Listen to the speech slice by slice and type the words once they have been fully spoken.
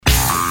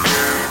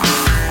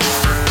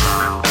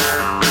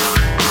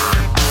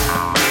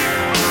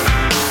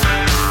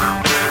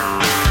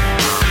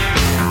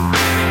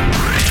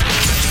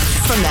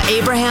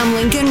Abraham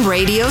Lincoln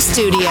Radio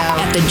Studio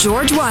at the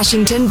George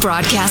Washington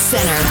Broadcast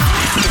Center.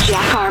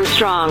 Jack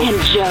Armstrong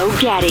and Joe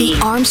Getty.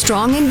 The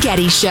Armstrong and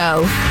Getty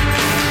Show.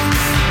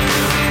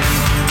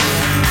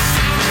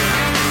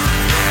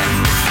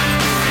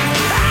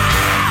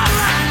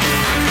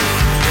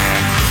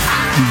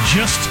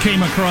 Just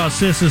came across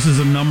this. This is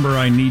a number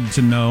I need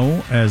to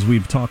know, as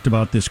we've talked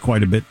about this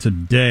quite a bit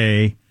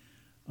today.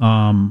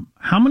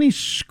 How many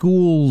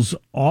schools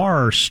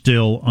are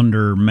still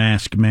under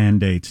mask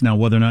mandates? Now,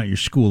 whether or not your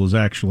school is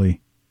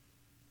actually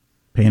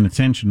paying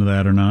attention to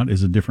that or not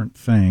is a different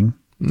thing.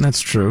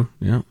 That's true,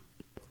 yeah.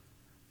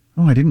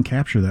 Oh, I didn't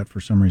capture that for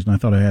some reason. I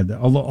thought I had that.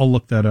 I'll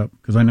look that up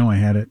because I know I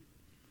had it.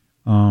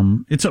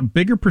 It's a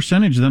bigger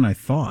percentage than I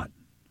thought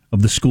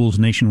of the schools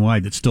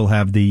nationwide that still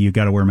have the you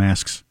got to wear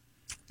masks.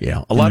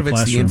 Yeah, a lot of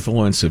it's the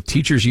influence of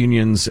teachers'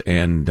 unions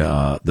and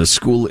the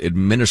school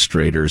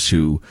administrators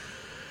who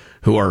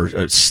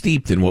are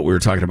steeped in what we were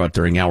talking about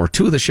during hour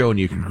 2 of the show, and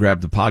you can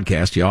grab the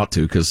podcast. You ought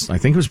to, because I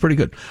think it was pretty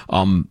good.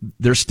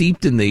 They're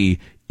steeped in the,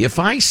 if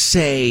I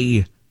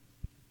say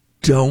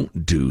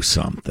don't do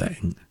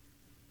something,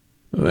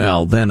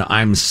 well, then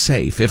I'm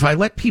safe. If I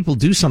let people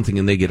do something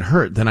and they get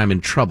hurt, then I'm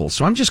in trouble.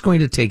 So I'm just going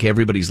to take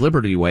everybody's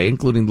liberty away,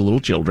 including the little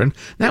children.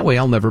 That way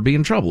I'll never be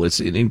in trouble. It's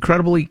an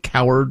incredibly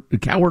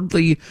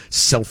cowardly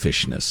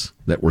selfishness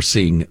that we're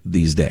seeing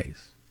these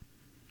days.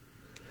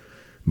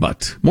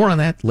 But more on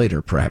that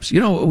later, perhaps. You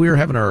know, we were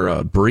having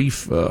our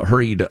brief,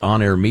 hurried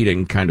on-air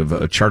meeting, kind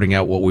of charting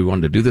out what we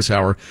wanted to do this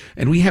hour,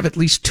 and we have at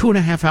least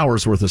 2.5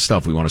 hours worth of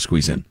stuff we want to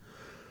squeeze in.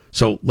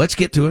 So let's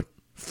get to it.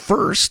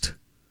 First,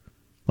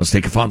 let's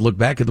take a fond look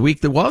back at the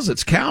week that was.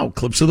 It's Cow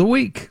Clips of the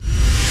Week.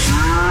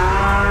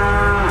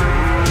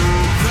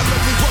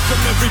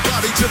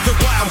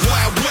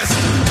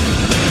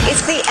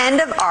 It's the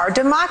end of our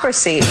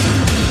democracy.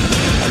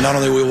 Not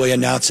only will we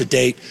announce a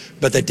date,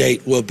 but the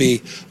date will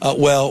be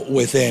well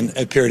within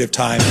a period of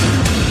time.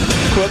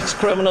 Crooks,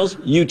 criminals,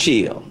 you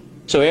chill.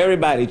 So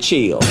everybody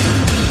chill.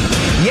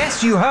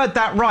 Yes, you heard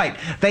that right.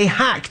 They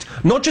hacked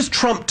not just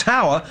Trump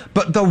Tower,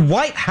 but the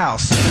White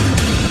House.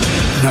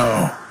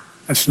 No,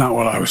 that's not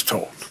what I was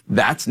told.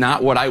 That's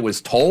not what I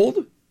was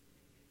told?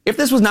 If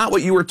this was not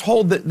what you were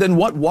told, then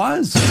what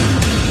was?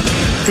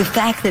 The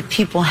fact that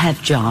people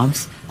have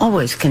jobs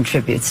always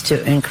contributes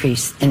to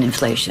increase in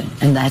inflation,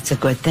 and that's a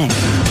good thing.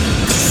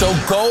 So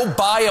go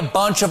buy a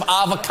bunch of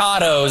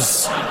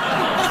avocados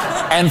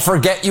and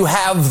forget you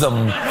have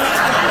them.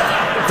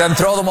 Then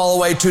throw them all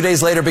away 2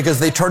 days later because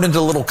they turned into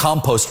little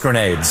compost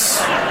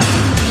grenades.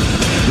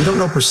 We don't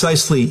know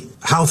precisely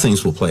how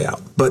things will play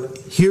out, but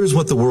here's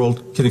what the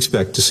world can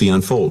expect to see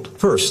unfold.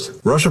 First,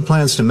 Russia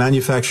plans to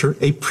manufacture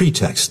a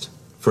pretext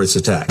for its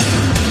attack.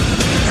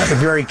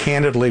 Very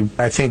candidly,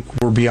 I think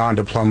we're beyond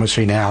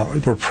diplomacy now.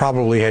 We're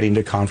probably heading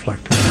to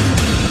conflict.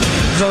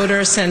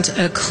 Voters sent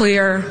a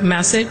clear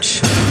message.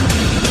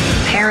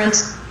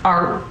 Parents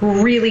are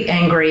really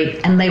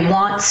angry, and they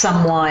want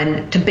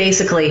someone to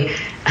basically,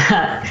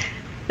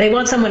 they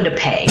want someone to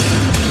pay.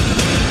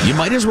 You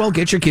might as well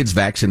get your kids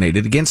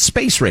vaccinated against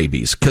space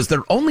rabies, because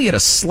they're only at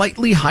a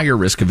slightly higher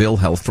risk of ill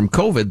health from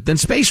COVID than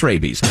space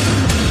rabies.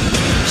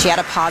 She had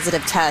a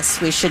positive test.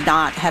 We should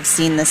not have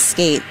seen this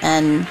skate,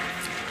 and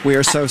we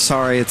are so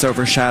sorry it's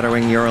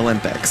overshadowing your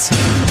Olympics.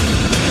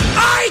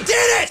 I did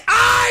it!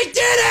 I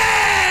did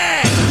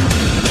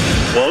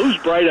it! Well, whose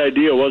bright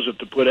idea was it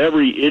to put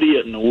every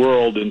idiot in the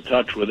world in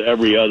touch with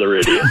every other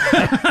idiot?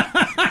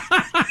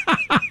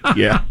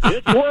 Yeah.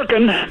 It's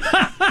working. And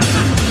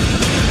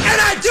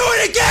I do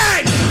it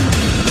again!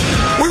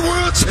 We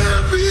world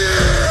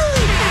champions!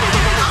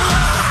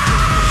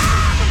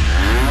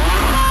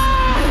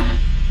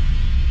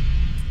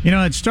 You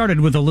know, it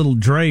started with a little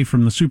Dre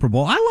from the Super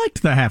Bowl. I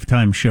liked the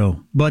halftime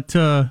show, but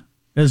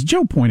as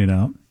Joe pointed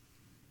out,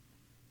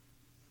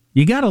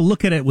 you got to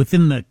look at it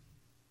within the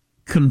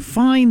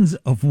confines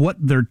of what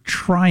they're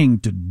trying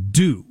to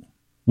do,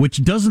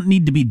 which doesn't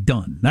need to be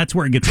done. That's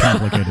where it gets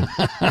complicated.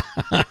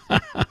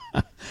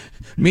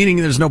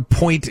 Meaning there's no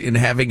point in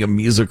having a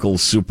musical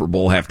Super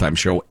Bowl halftime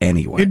show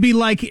anyway. It'd be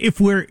like if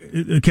we're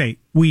going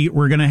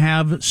to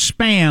have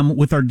Spam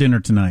with our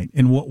dinner tonight.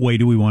 In what way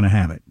do we want to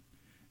have it?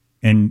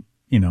 And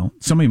you know,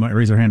 somebody might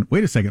raise their hand.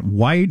 Wait a second.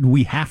 Why do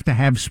we have to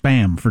have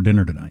Spam for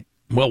dinner tonight?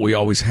 Well, we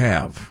always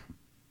have.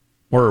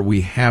 Or we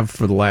have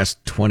for the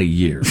last 20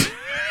 years.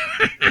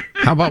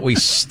 How about we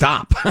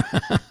stop?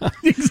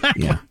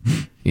 Exactly.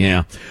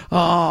 Yeah.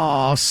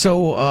 Oh,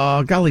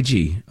 so, golly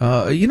gee.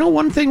 You know,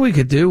 one thing we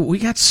could do, we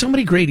got so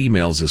many great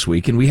emails this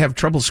week, and we have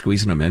trouble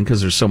squeezing them in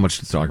because there's so much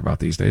to talk about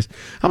these days.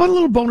 How about a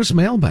little bonus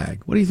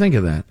mailbag? What do you think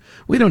of that?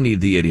 We don't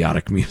need the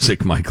idiotic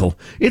music, Michael.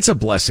 It's a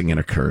blessing and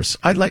a curse.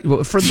 I'd like,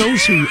 for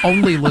those who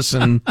only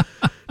listen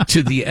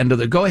to the end of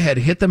the, go ahead,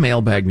 hit the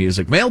mailbag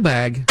music.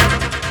 Mailbag.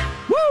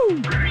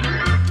 Woo!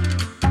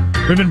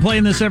 We've been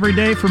playing this every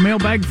day for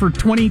mailbag for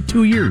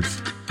 22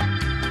 years.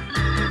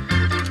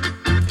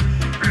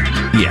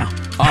 Yeah.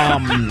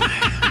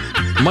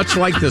 Much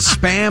like the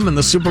spam and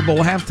the Super Bowl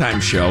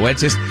halftime show,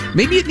 it's just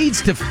maybe it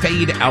needs to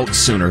fade out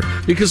sooner,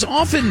 because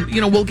often,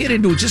 we'll get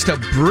into just a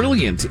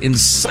brilliant,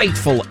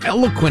 insightful,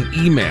 eloquent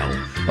email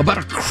about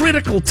a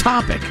critical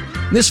topic.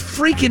 This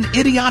freaking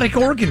idiotic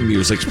organ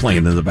music's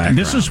playing in the background.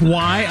 This is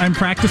why I'm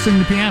practicing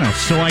the piano,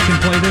 so I can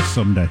play this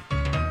someday.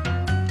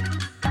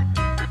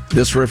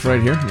 This riff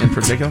right here in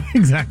particular?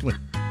 Exactly.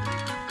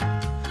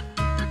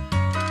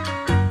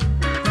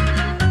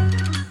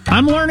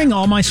 I'm learning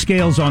all my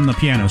scales on the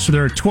piano. So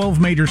there are 12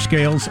 major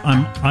scales.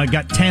 I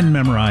got 10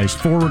 memorized,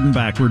 forward and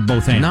backward,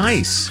 both hands.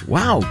 Nice.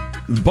 Wow.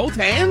 Both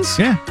hands?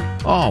 Yeah.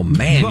 Oh,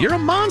 man, you're a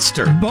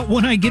monster. But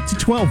when I get to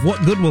 12,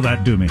 what good will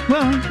that do me?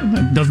 Well,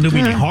 it doesn't do me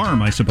any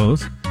harm, I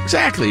suppose.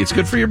 Exactly. It's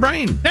good for your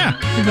brain. Yeah,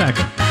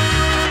 exactly.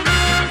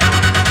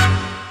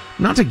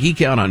 Not to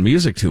geek out on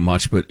music too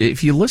much, but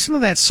if you listen to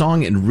that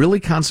song and really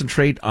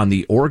concentrate on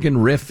the organ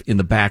riff in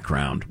the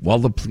background while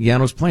the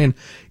piano's playing,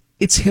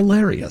 it's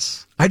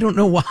hilarious. I don't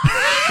know why.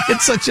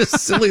 It's such a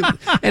silly...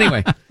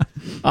 Anyway,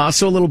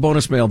 so a little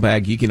bonus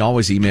mailbag. You can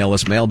always email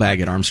us,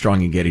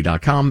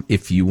 mailbag@armstrongandgetty.com,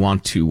 if you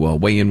want to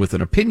weigh in with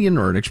an opinion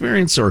or an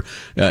experience, or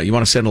you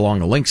want to send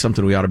along a link,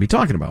 something we ought to be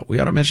talking about. We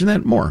ought to mention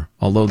that more,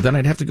 although then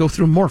I'd have to go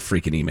through more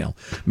freaking email.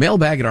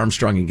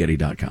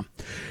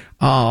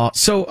 Mailbag@armstrongandgetty.com.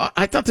 So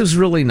I thought this was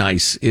really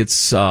nice.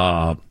 It's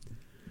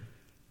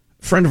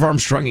friend of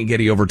Armstrong and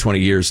Getty over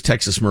 20 years,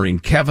 Texas Marine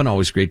Kevin.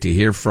 Always great to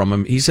hear from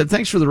him. He said,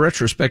 thanks for the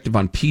retrospective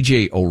on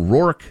P.J.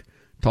 O'Rourke.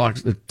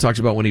 Talks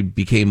about when he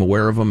became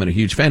aware of him and a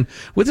huge fan.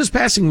 With his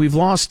passing, we've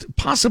lost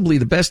possibly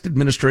the best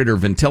administrator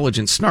of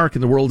intelligent snark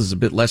in the world. Is a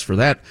bit less for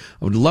that.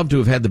 I would love to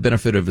have had the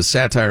benefit of his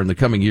satire in the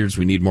coming years.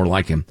 We need more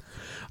like him.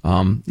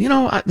 Kevin,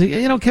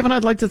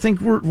 I'd like to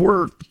think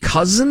we're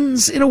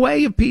cousins in a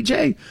way of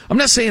PJ. I'm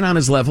not saying on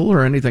his level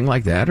or anything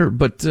like that,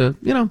 but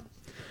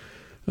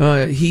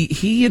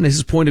he and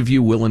his point of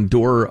view will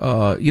endure.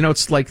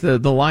 It's like the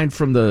line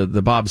from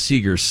the Bob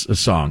Seger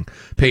song,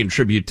 paying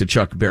tribute to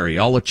Chuck Berry.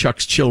 All of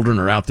Chuck's children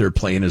are out there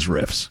playing his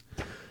riffs.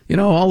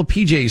 All of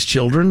PJ's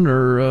children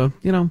are,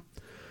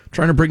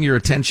 trying to bring your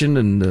attention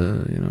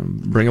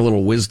and, bring a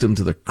little wisdom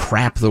to the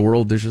crap the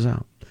world dishes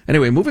out.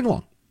 Anyway, moving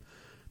along.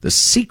 The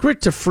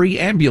secret to free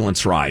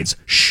ambulance rides.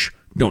 Shh,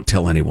 don't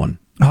tell anyone.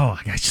 Oh,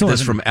 I still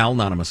This from Al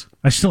Anonymous.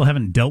 I still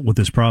haven't dealt with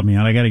this problem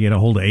yet. I got to get a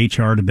hold of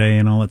HR today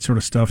and all that sort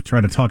of stuff. Try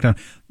to talk down.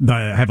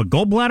 I have a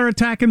gallbladder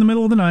attack in the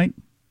middle of the night.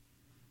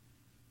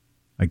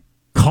 I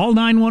call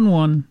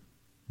 911.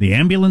 The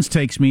ambulance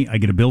takes me. I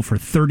get a bill for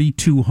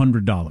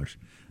 $3,200.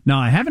 Now,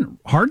 I haven't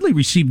hardly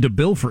received a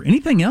bill for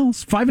anything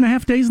else.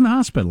 5.5 days in the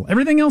hospital.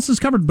 Everything else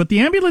is covered, but the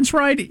ambulance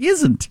ride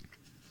isn't.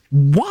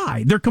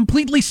 Why? They're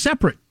completely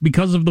separate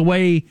because of the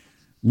way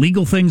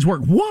legal things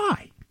work.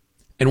 Why?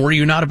 And were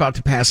you not about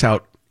to pass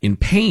out in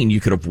pain? You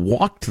could have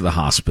walked to the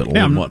hospital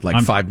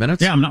in 5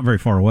 minutes? Yeah, I'm not very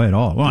far away at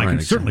all. Well, I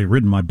can certainly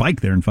ridden my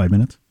bike there in 5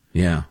 minutes.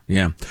 Yeah.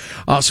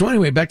 So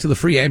anyway, back to the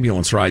free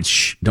ambulance rides.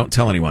 Shh, don't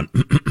tell anyone.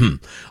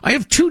 I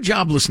have 2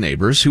 jobless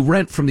neighbors who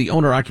rent from the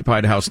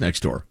owner-occupied house next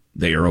door.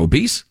 They are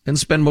obese and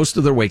spend most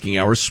of their waking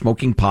hours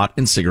smoking pot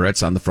and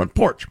cigarettes on the front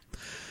porch.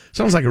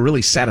 Sounds like a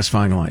really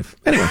satisfying life.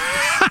 Anyway.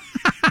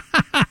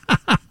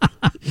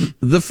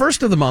 The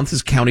first of the month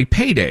is county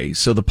payday,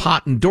 so the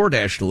pot and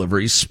DoorDash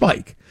deliveries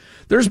spike.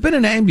 There's been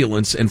an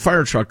ambulance and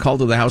fire truck called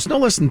to the house no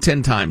less than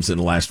 10 times in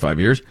the last 5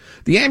 years.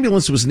 The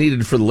ambulance was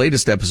needed for the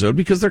latest episode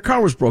because their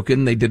car was broken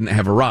and they didn't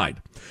have a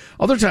ride.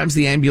 Other times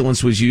the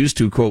ambulance was used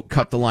to, quote,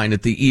 cut the line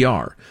at the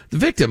ER. The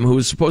victim, who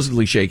was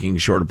supposedly shaking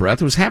short of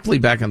breath, was happily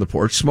back on the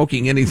porch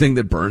smoking anything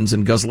that burns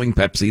and guzzling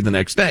Pepsi the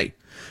next day.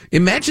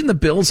 Imagine the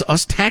bills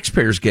us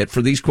taxpayers get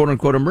for these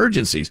quote-unquote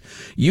emergencies.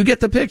 You get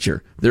the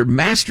picture. They're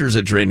masters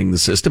at draining the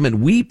system,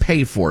 and we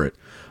pay for it.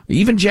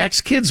 Even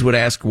Jack's kids would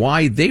ask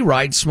why they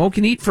ride, smoke,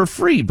 and eat for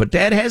free, but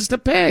Dad has to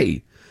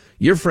pay.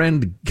 Your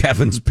friend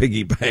Kevin's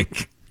piggy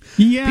bank.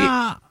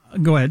 Yeah,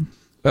 go ahead.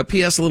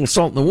 P.S. A little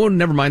salt in the wound.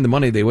 Never mind the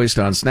money they waste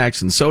on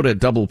snacks and soda at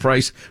double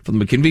price from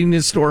the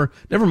convenience store.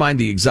 Never mind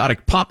the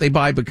exotic pot they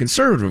buy, but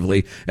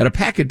conservatively, at a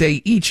pack a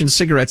day each and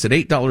cigarettes at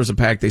 $8 a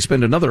pack, they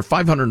spend another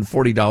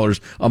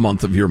 $540 a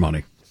month of your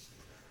money.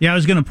 Yeah, I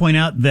was going to point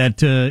out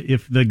that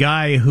if the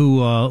guy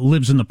who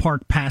lives in the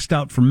park passed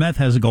out from meth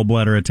has a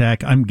gallbladder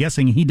attack, I'm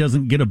guessing he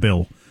doesn't get a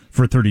bill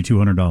for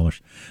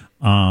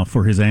 $3,200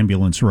 for his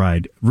ambulance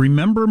ride.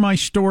 Remember my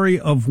story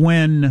of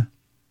when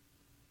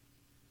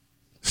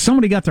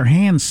somebody got their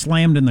hands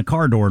slammed in the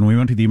car door and we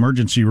went to the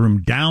emergency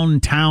room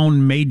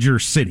downtown major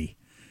city.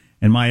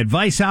 And my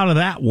advice out of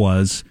that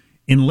was,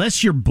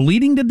 unless you're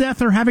bleeding to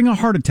death or having a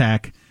heart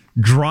attack,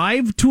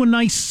 drive to a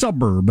nice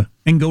suburb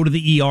and go to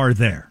the ER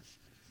there.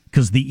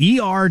 Because the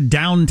ER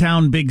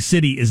downtown big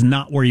city is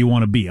not where you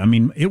want to be. I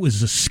mean, it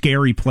was a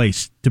scary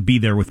place to be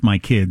there with my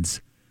kids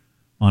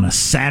on a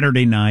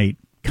Saturday night,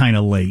 kind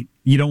of late.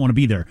 You don't want to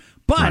be there.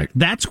 But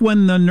That's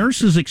when the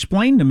nurses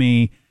explained to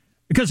me,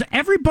 because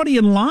everybody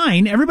in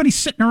line, everybody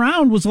sitting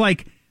around was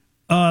like,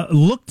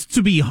 looked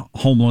to be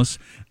homeless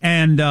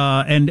and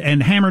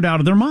hammered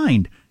out of their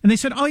mind. And they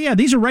said, oh, yeah,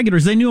 these are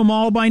regulars. They knew them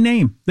all by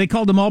name. They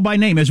called them all by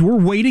name. As we're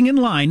waiting in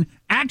line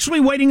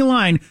actually waiting in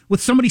line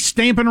with somebody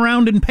stamping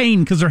around in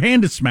pain because their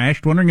hand is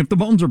smashed, wondering if the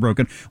bones are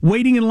broken,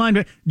 waiting in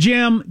line.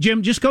 Jim,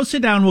 just go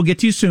sit down. We'll get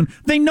to you soon.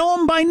 They know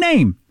them by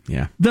name.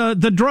 Yeah. The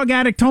drug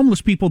addict,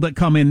 homeless people that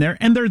come in there,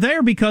 and they're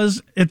there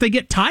because if they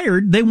get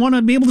tired, they want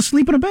to be able to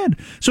sleep in a bed.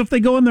 So if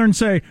they go in there and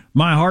say,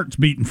 my heart's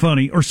beating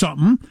funny or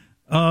something,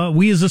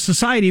 we as a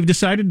society have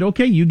decided,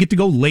 okay, you get to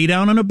go lay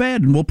down on a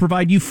bed and we'll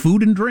provide you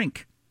food and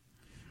drink.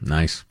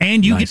 Nice.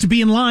 And you get to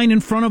be in line in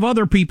front of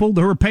other people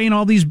who are paying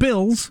all these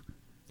bills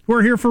who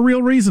are here for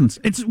real reasons.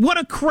 It's what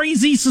a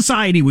crazy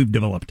society we've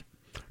developed.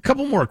 A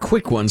couple more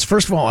quick ones.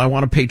 First of all, I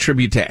want to pay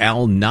tribute to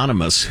Al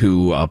Anonymous,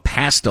 who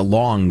passed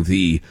along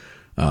the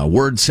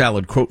word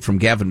salad quote from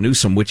Gavin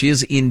Newsom, which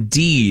is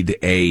indeed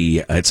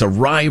it's a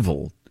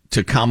rival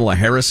to Kamala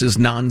Harris's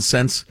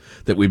nonsense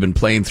that we've been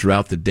playing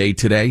throughout the day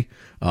today.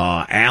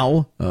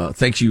 Al,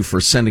 thank you for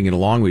sending it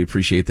along. We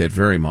appreciate that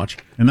very much.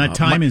 And that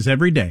time is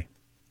every day.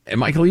 And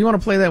Michael, you want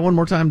to play that one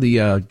more time,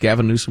 the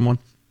Gavin Newsom one?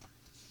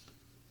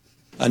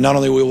 Not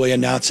only will we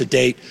announce a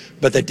date,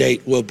 but the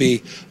date will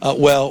be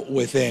well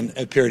within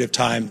a period of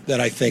time that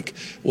I think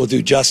will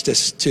do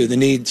justice to the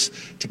needs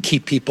to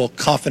keep people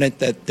confident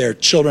that their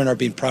children are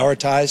being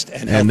prioritized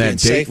and healthy that and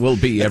safe. Date will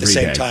be at the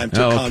same day. time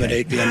to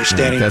accommodate the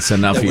understanding. That's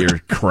enough of your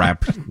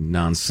crap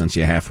nonsense,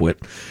 you halfwit.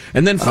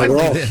 And then finally,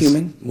 we're all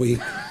human. We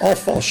all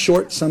fall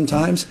short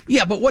sometimes.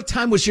 Yeah, but what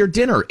time was your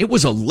dinner? It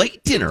was a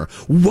late dinner,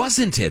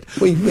 wasn't it?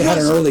 We had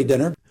an early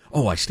dinner.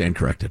 Oh, I stand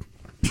corrected.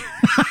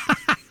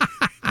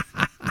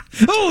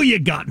 Oh, you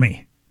got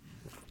me.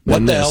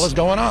 What the hell is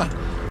going on?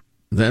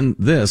 Then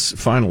this,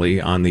 finally,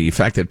 on the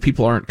fact that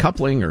people aren't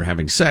coupling or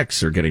having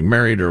sex or getting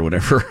married or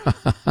whatever.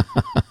 I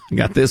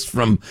got this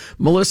from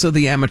Melissa,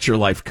 the amateur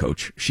life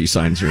coach. She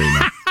signs your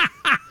email.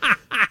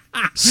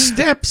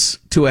 Steps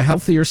to a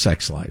healthier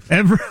sex life.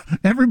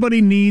 Everybody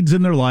needs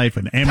in their life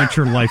an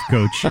amateur life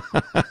coach.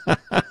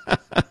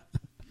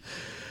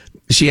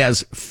 She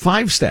has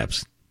 5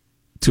 steps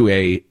to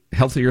a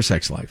healthier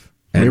sex life.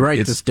 And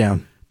write this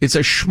down. It's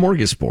a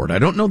smorgasbord. I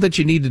don't know that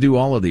you need to do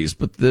all of these,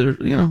 but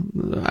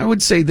I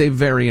would say they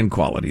vary in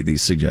quality,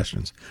 these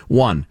suggestions.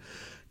 1,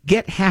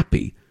 get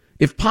happy.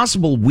 If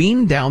possible,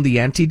 wean down the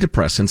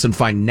antidepressants and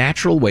find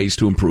natural ways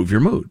to improve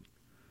your mood.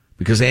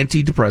 Because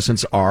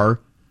antidepressants are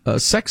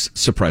sex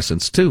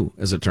suppressants too,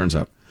 as it turns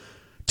out.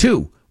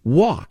 2,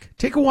 walk.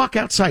 Take a walk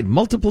outside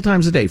multiple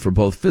times a day for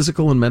both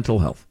physical and mental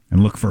health.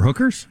 And look for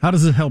hookers? How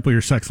does it help with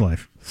your sex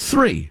life?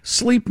 3,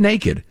 sleep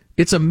naked.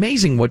 It's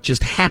amazing what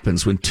just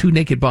happens when 2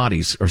 naked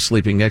bodies are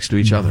sleeping next to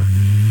each other.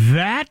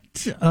 That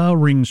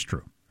rings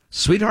true.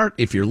 Sweetheart,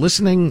 if you're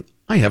listening,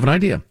 I have an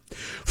idea.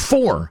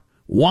 4,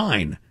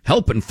 wine.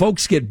 Helping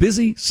folks get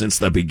busy since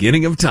the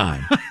beginning of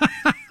time.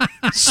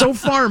 So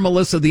far,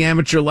 Melissa, the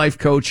amateur life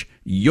coach,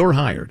 you're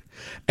hired.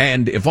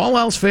 And if all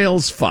else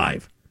fails,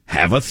 5,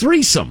 have a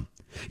threesome.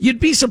 You'd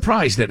be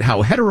surprised at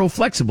how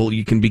hetero-flexible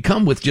you can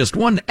become with just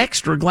 1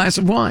 extra glass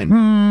of wine.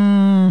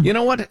 You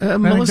know what,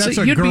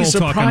 Melissa? You'd be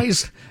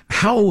surprised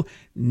how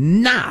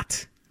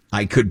not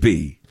I could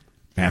be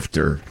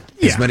after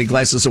as many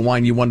glasses of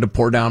wine you wanted to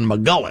pour down my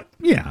gullet.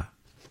 Yeah.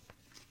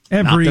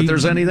 Not that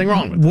there's anything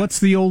wrong with it. What's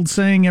the old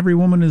saying? Every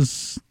woman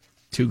is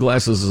 2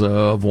 glasses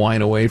of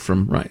wine away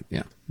from, right,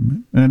 yeah.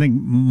 And I think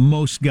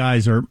most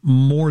guys are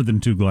more than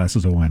 2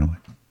 glasses of wine away.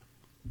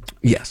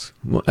 Yes.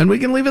 Well, and we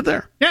can leave it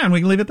there. Yeah, and we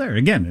can leave it there.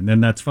 Again, and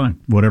then that's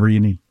fine. Whatever you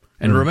need.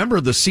 And remember,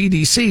 the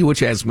CDC, which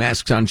has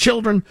masks on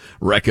children,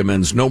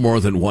 recommends no more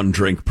than 1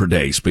 drink per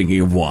day,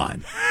 speaking of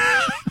wine.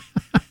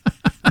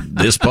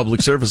 This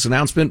public service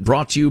announcement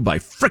brought to you by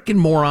frickin'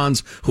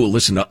 morons who will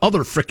listen to other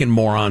frickin'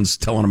 morons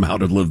telling them how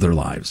to live their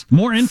lives.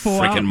 More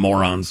info frickin'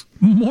 morons.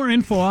 More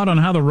info out on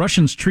how the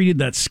Russians treated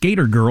that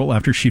skater girl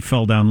after she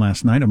fell down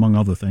last night, among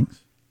other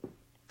things.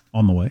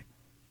 On the way.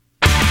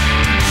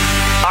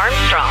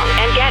 Armstrong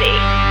and Getty.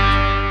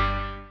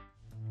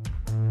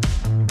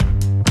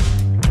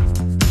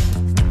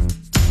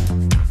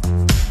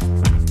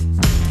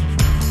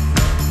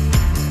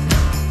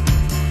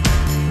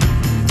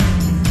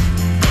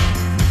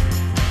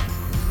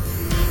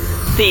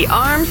 The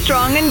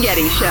Armstrong and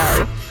Getty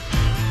Show.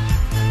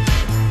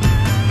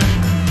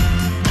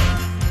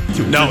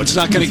 No, it's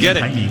not going to get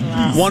it.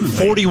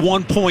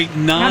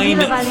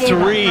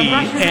 141.93,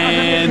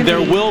 and there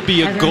will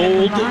be a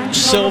gold,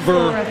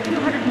 silver,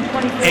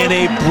 and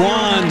a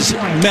bronze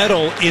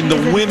medal in the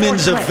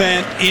women's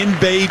event in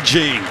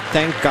Beijing.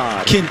 Thank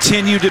God.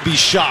 Continue to be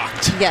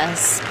shocked.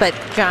 Yes, but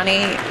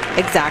Johnny,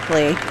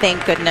 exactly.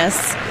 Thank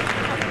goodness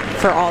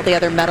for all the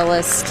other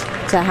medalists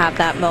to have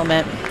that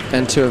moment.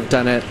 And to have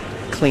done it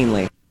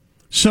cleanly.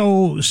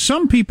 So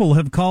some people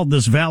have called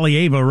this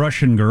Valieva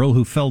Russian girl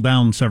who fell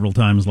down several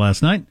times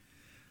last night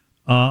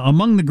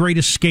among the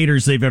greatest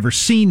skaters they've ever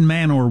seen,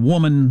 man or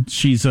woman.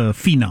 She's a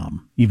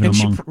phenom.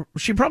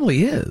 She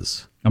probably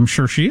is. I'm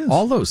sure she is.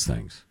 All those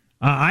things.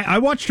 I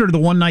watched her the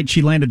one night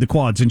she landed the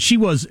quads, and she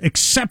was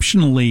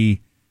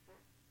exceptionally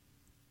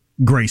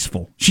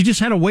graceful. She just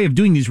had a way of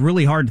doing these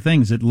really hard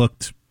things that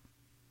looked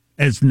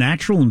as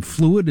natural and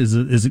fluid as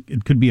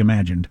it could be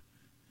imagined.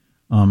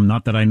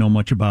 Not that I know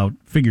much about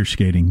figure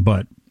skating,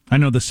 but I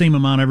know the same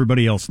amount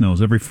everybody else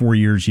knows. Every 4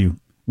 years you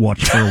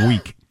watch for a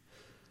week.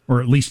 Or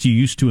at least you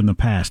used to in the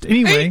past.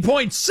 Anyway.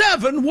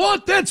 8.7?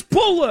 What? That's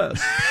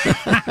pull-us.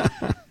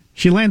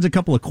 She lands a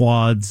couple of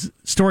quads.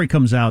 Story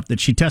comes out that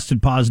she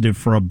tested positive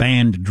for a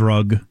banned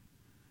drug.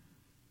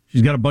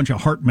 She's got a bunch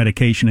of heart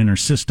medication in her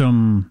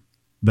system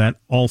that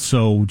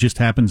also just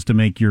happens to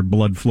make your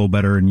blood flow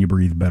better and you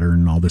breathe better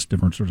and all this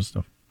different sort of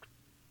stuff.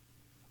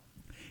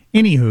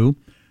 Anywho,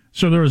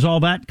 so there was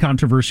all that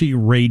controversy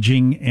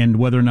raging and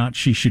whether or not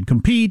she should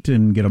compete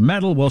and get a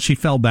medal. Well, she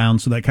fell down,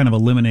 so that kind of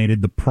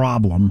eliminated the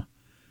problem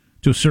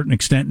to a certain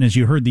extent. And as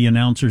you heard the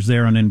announcers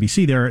there on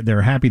NBC,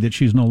 they're happy that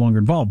she's no longer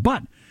involved.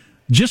 But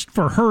just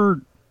for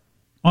her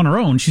on her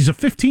own, she's a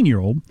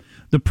 15-year-old.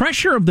 The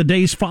pressure of the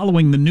days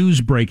following the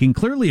news breaking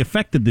clearly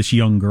affected this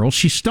young girl.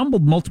 She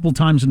stumbled multiple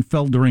times and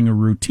fell during a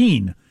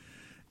routine.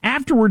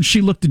 Afterwards,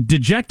 she looked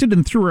dejected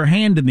and threw her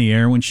hand in the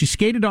air. When she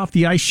skated off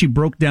the ice, she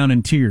broke down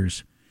in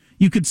tears.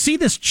 You could see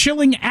this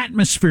chilling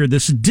atmosphere,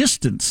 this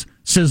distance,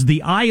 says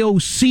the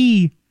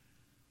IOC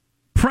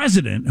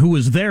president, who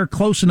was there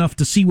close enough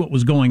to see what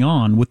was going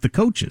on with the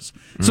coaches.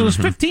 So this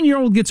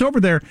 15-year-old gets over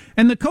there,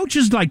 and the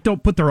coaches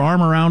don't put their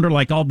arm around her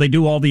like they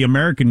do all the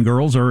American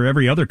girls or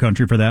every other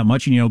country for that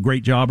much. And,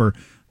 great job, or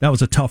that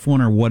was a tough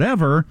one, or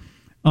whatever.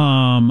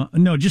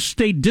 No, just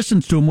stayed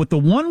distance to him with the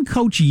one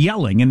coach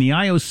yelling, and the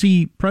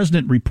IOC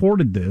president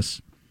reported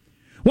this.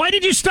 Why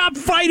did you stop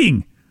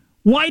fighting?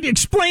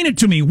 Explain it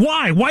to me.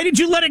 Why? Why did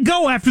you let it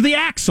go after the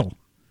axle?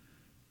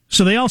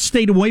 So they all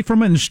stayed away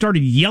from it and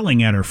started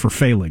yelling at her for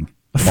failing.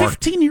 A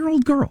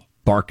 15-year-old girl.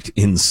 Barked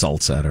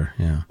insults at her,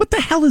 yeah. What the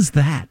hell is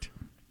that?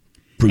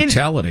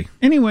 Brutality.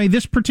 Anyway,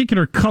 this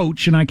particular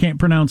coach, and I can't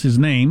pronounce his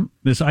name,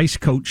 this ice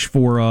coach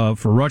for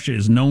Russia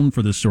is known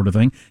for this sort of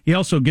thing. He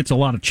also gets a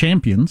lot of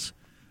champions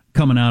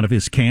coming out of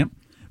his camp.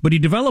 But he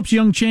develops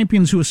young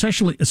champions who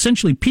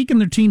essentially peak in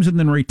their teams and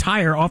then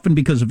retire, often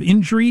because of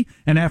injury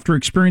and after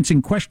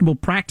experiencing questionable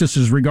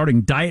practices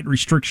regarding diet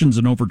restrictions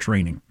and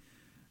overtraining.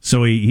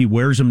 So he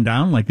wears them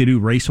down like they do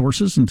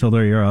racehorses until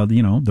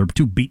they're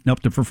too beaten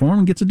up to perform,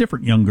 and gets a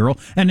different young girl.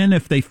 And then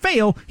if they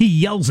fail, he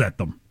yells at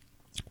them.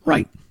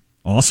 Right.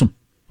 Awesome.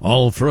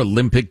 All for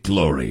Olympic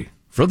glory,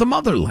 for the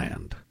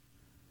motherland.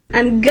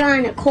 I'm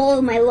gonna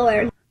call my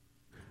lawyer.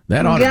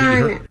 That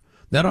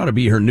ought to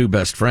be her new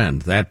best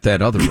friend, that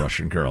other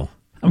Russian girl.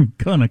 I'm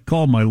gonna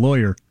call my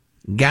lawyer.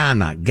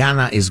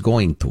 Ghana is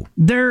going to.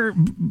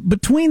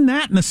 Between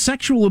that and the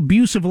sexual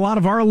abuse of a lot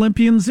of our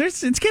Olympians,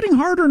 it's getting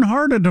harder and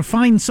harder to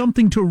find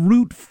something to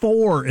root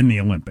for in the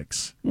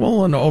Olympics.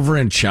 Well, and over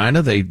in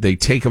China, they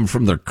take them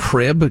from their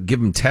crib,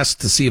 give them tests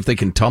to see if they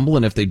can tumble,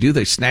 and if they do,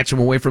 they snatch them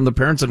away from the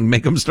parents and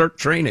make them start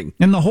training.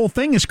 And the whole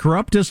thing is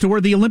corrupt as to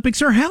where the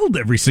Olympics are held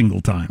every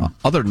single time.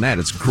 Other than that,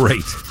 it's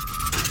great.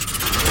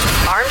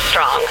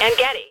 Armstrong and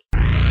Getty.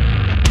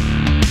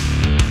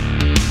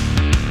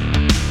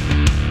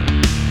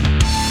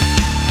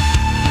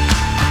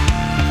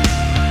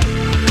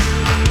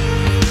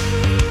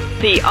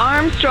 The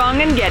Armstrong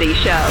and Getty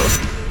Show.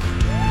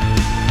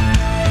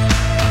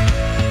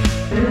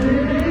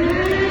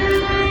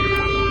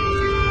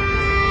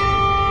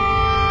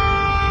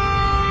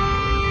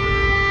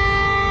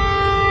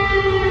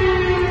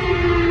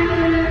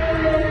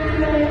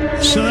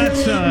 So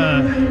that's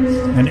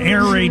an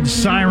air raid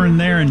siren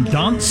there in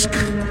Donetsk,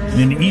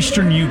 in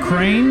eastern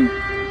Ukraine.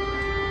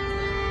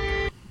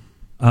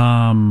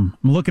 I'm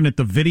looking at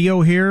the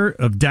video here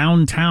of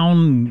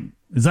downtown.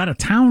 Is that a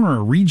town or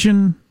a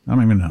region? I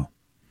don't even know.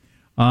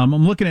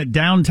 I'm looking at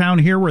downtown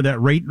here where that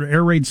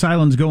air raid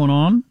siren's going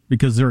on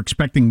because they're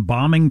expecting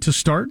bombing to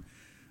start.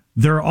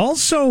 They're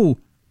also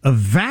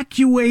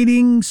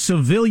evacuating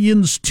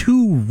civilians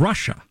to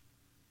Russia,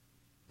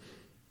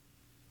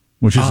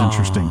 which is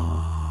interesting.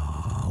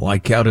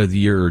 Like out of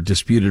your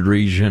disputed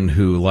region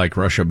who like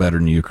Russia better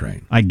than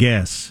Ukraine. I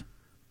guess.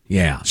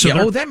 Yeah.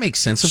 So that makes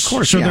sense, of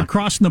course. So they're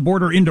crossing the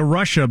border into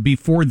Russia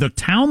before the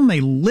town they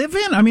live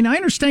in? I mean, I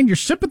understand your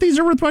sympathies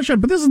are with Russia,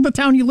 but this is the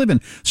town you live in.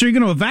 So you're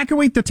going to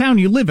evacuate the town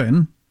you live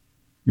in,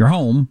 your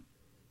home,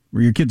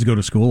 where your kids go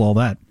to school, all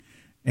that,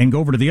 and go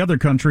over to the other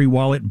country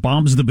while it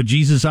bombs the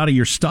bejesus out of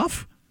your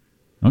stuff?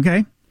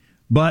 Okay.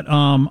 But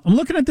I'm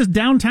looking at this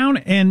downtown,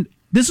 and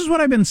this is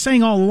what I've been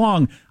saying all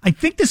along. I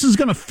think this is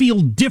going to feel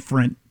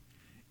different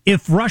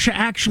if Russia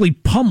actually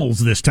pummels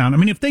this town. I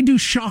mean, if they do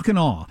shock and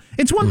awe.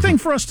 It's one thing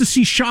for us to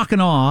see shock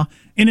and awe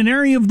in an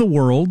area of the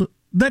world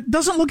that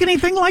doesn't look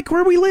anything like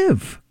where we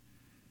live.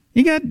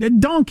 You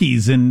got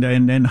donkeys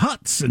and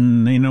huts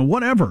and,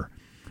 whatever.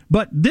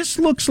 But this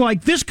looks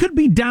like this could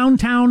be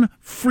downtown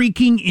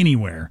freaking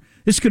anywhere.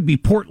 This could be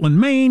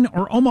Portland, Maine,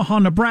 or Omaha,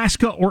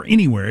 Nebraska, or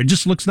anywhere. It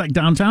just looks like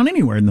downtown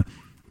anywhere.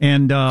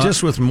 And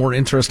just with more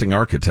interesting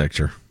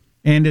architecture.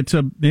 And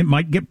it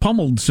might get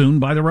pummeled soon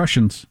by the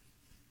Russians.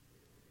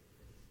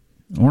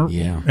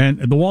 And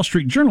the Wall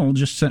Street Journal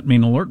just sent me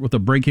an alert with the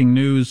breaking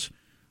news.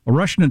 A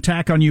Russian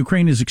attack on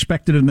Ukraine is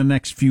expected in the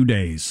next few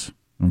days.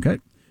 Okay.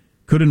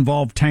 Could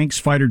involve tanks,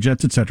 fighter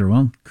jets, etc.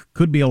 Well,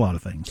 could be a lot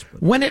of things.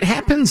 When it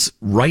happens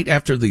right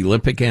after the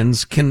Olympic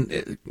ends,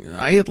 can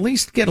I at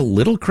least get a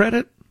little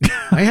credit?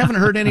 I haven't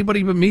heard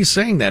anybody but me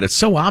saying that. It's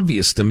so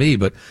obvious to me,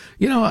 but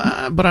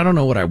but I don't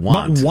know what I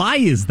want. But why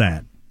is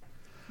that?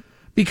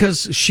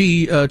 Because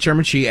she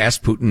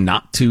asked Putin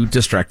not to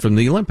distract from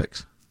the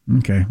Olympics.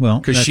 Okay, well,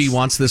 because she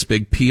wants this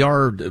big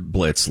PR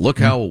blitz. Look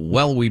how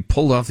well we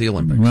pulled off the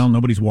Olympics. Well,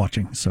 nobody's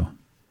watching, so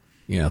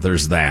yeah,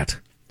 there's that.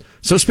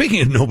 So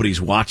speaking of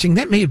nobody's watching,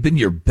 that may have been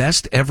your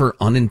best ever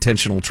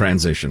unintentional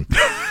transition.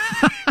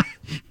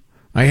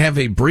 I have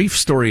a brief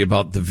story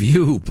about The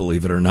View,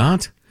 believe it or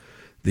not.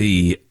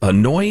 The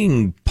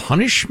annoying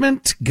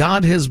punishment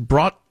God has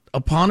brought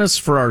upon us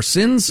for our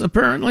sins,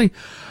 apparently.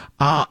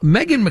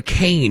 Meghan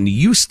McCain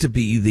used to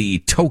be the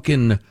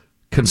token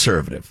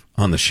conservative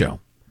on the show.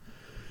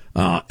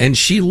 And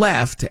she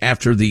left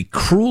after the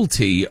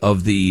cruelty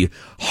of the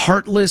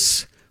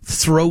heartless,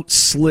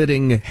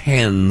 throat-slitting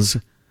hens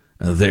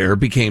there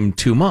became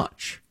too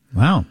much.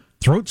 Wow.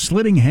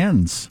 Throat-slitting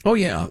hens. Oh,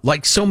 yeah.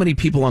 Like so many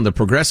people on the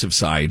progressive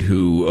side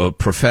who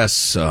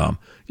profess, to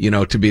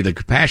be the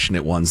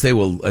compassionate ones, they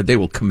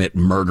will commit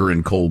murder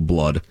in cold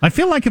blood. I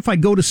feel like if I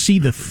go to see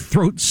the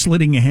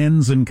throat-slitting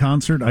hens in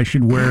concert, I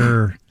should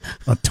wear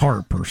a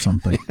tarp or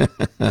something.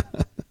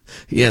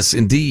 Yes,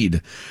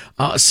 indeed.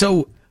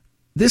 So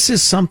this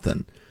is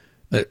something.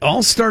 It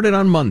all started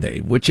on Monday,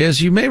 which,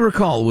 as you may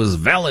recall, was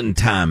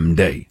Valentine's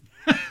Day.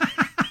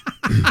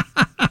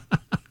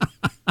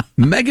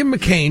 Meghan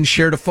McCain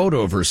shared a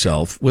photo of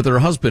herself with her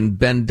husband,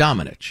 Ben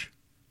Domenech,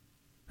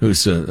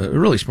 who's a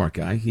really smart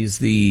guy. He's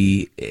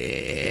the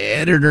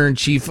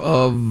editor-in-chief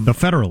of The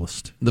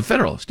Federalist. The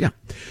Federalist, yeah.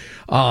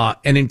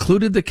 And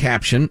included the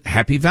caption,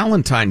 Happy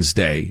Valentine's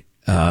Day,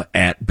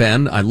 at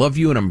Ben. I love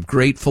you and I'm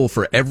grateful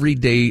for every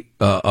day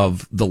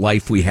of the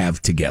life we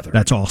have together.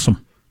 That's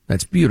awesome.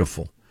 That's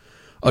beautiful.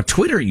 A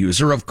Twitter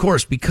user, of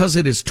course, because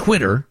it is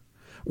Twitter,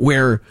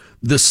 where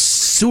the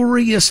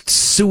sorriest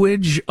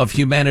sewage of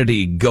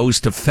humanity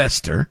goes to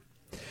fester.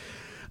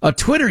 A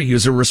Twitter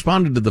user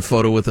responded to the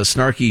photo with a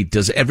snarky,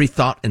 does every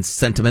thought and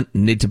sentiment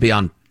need to be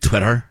on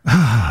Twitter? So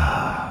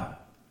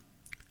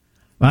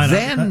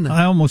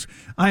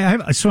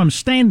I'm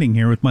standing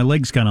here with my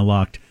legs kind of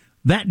locked.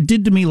 That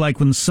did to me like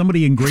when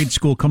somebody in grade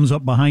school comes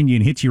up behind you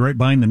and hits you right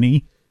behind the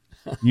knee.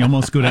 You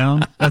almost go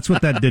down. That's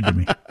what that did to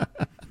me.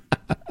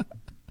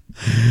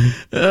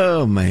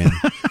 Oh, man.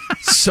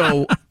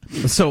 So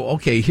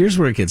okay, here's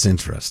where it gets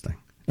interesting.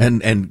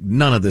 And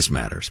none of this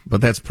matters,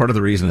 but that's part of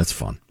the reason it's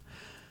fun.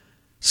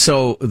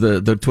 So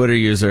the Twitter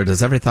user,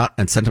 does every thought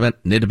and sentiment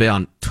need to be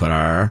on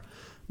Twitter?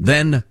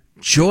 Then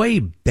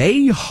Joy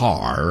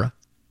Behar,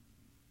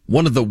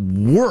 one of the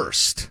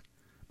worst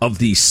of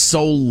the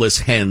soulless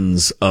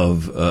hens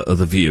of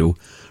The View,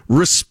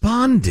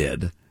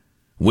 responded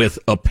with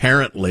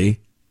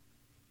apparently.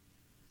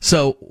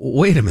 So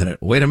wait a minute.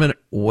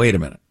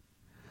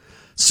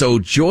 So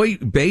Joy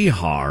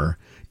Behar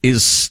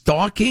is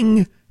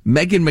stalking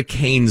Meghan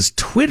McCain's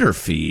Twitter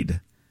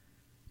feed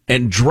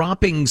and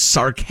dropping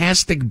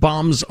sarcastic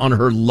bombs on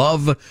her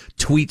love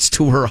tweets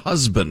to her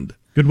husband.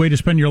 Good way to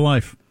spend your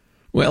life.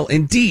 Well,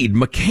 indeed.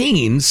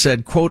 McCain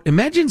said, quote,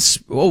 imagine,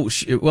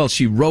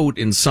 she wrote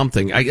in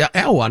something,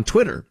 on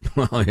Twitter.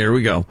 Well, here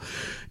we go.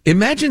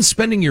 Imagine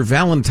spending your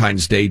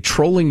Valentine's Day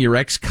trolling your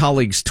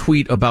ex-colleague's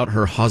tweet about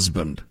her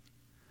husband.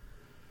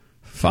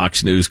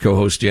 Fox News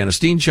co-host Janice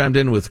Dean chimed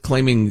in with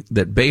claiming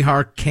that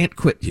Behar can't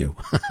quit you.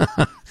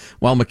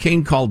 While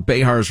McCain called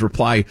Behar's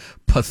reply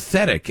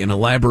pathetic and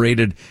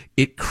elaborated,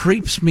 it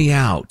creeps me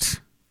out.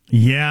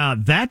 Yeah,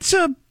 that's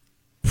a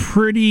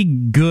pretty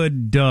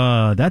good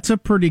way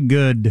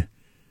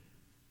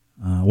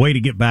to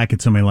get back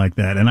at somebody like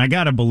that. And I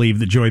got to believe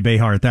that Joy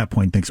Behar at that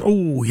point thinks,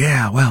 oh,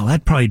 yeah, well,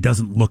 that probably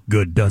doesn't look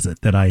good, does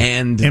it?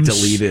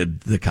 Deleted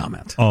the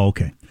comment. Oh,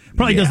 okay.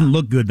 Probably doesn't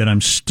look good that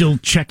I'm still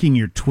checking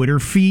your Twitter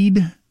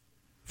feed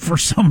for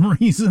some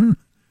reason.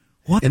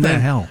 What the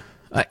hell?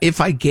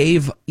 If I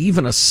gave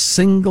even a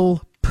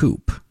single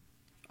poop,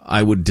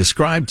 I would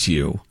describe to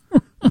you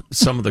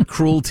some of the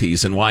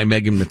cruelties and why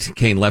Meghan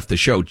McCain left the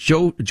show.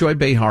 Joy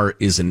Behar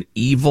is an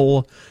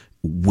evil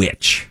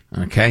witch,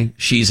 okay?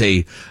 She's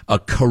a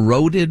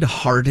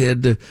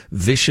corroded-hearted,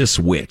 vicious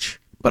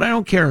witch. But I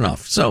don't care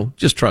enough, so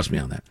just trust me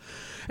on that.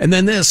 And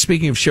then this,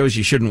 speaking of shows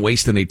you shouldn't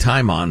waste any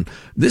time on,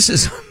 this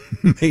is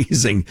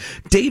amazing.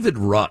 David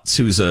Rutz,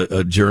 who's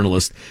a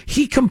journalist,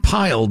 he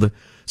compiled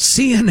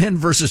CNN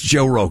versus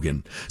Joe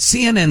Rogan,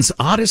 CNN's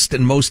oddest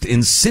and most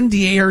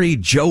incendiary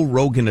Joe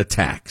Rogan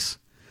attacks,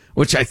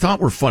 which I thought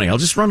were funny. I'll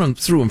just run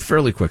through them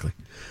fairly quickly.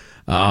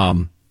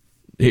 Here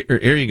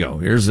you go.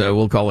 Here's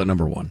we'll call it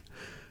number one.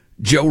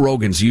 Joe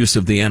Rogan's use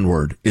of the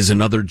N-word is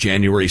another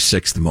January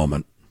 6th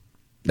moment.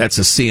 That's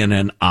a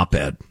CNN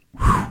op-ed.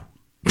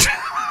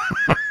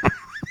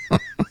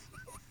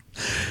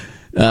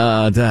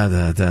 That's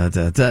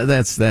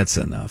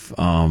enough.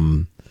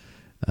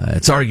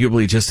 It's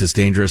arguably just as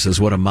dangerous as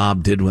what a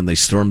mob did when they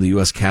stormed the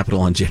U.S.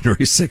 Capitol on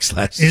January 6th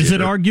last year. Is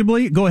it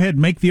arguably? Go ahead,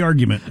 make the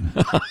argument.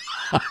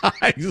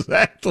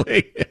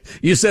 Exactly.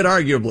 You said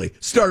arguably.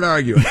 Start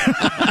arguing.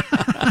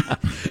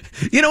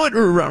 You know what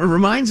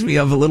reminds me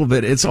of a little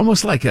bit? It's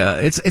almost like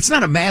it's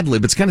not a Mad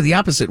Lib. It's kind of the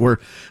opposite where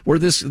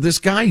this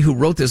guy who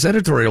wrote this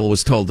editorial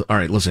was told, all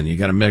right, listen, you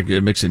got to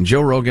mix in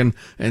Joe Rogan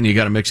and you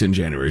got to mix in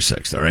January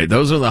 6th. All right.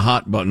 Those are the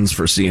hot buttons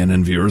for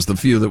CNN viewers, the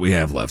few that we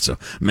have left. So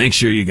make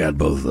sure you got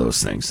both of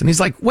those things. And he's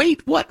like,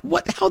 wait, what,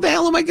 how the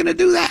hell am I going to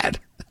do that?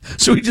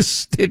 So he just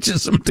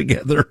stitches them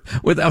together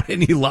without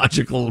any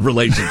logical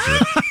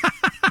relationship.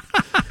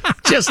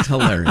 Just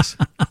hilarious.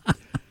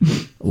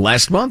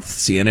 Last month,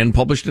 CNN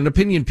published an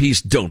opinion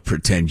piece, Don't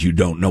Pretend You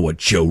Don't Know What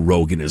Joe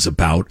Rogan Is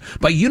About,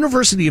 by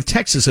University of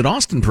Texas at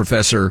Austin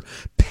professor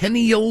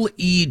Peniel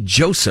E.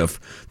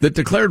 Joseph, that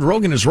declared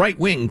Rogan is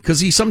right-wing because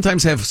he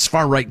sometimes has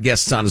far-right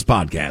guests on his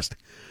podcast.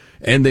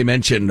 And they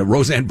mentioned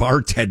Roseanne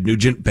Barr, Ted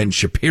Nugent, Ben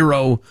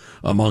Shapiro,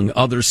 among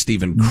others,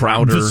 Steven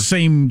Crowder. The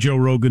same Joe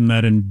Rogan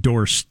that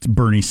endorsed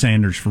Bernie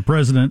Sanders for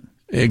president.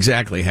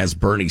 Exactly. Has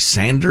Bernie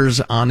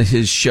Sanders on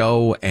his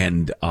show.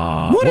 And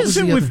what is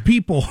it with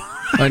people?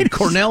 And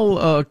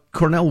Cornell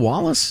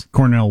Wallace?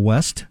 Cornell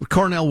West.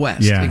 Cornell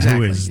West, yeah,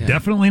 exactly. Who is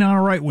definitely not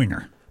a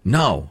right-winger.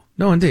 No,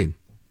 indeed.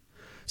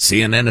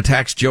 CNN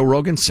attacks Joe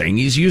Rogan, saying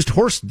he's used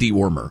horse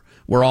dewormer.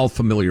 We're all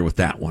familiar with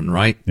that one,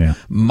 right? Yeah.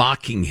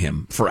 Mocking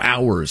him for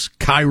hours.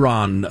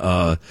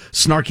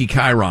 Snarky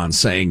Chiron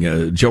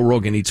saying Joe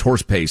Rogan eats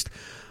horse paste.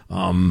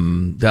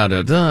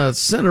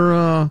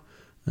 Etc.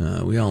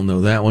 We all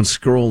know that one.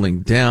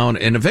 Scrolling down.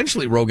 And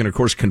eventually Rogan, of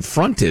course,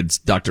 confronted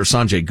Dr.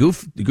 Sanjay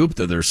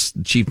Gupta, their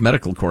chief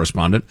medical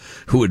correspondent,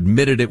 who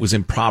admitted it was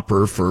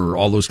improper for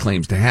all those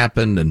claims to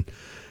happen. And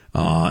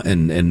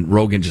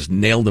Rogan just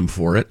nailed him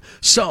for it.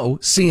 So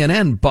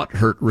CNN,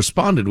 butthurt,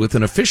 responded with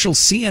an official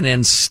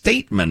CNN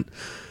statement.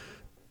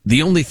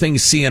 The only thing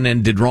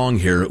CNN did wrong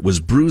here was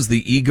bruise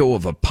the ego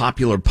of a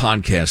popular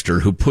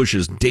podcaster who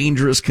pushes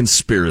dangerous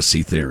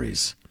conspiracy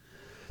theories.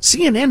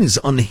 CNN is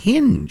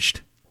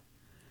unhinged.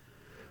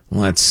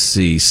 Let's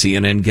see.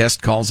 CNN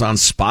guest calls on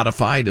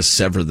Spotify to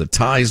sever the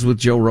ties with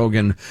Joe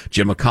Rogan.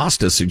 Jim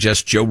Acosta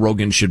suggests Joe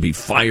Rogan should be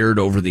fired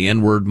over the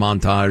N-word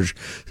montage.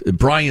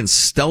 Brian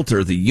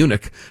Stelter, the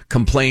eunuch,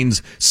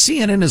 complains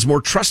CNN is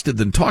more trusted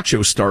than talk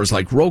show stars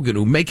like Rogan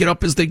who make it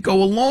up as they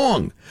go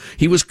along.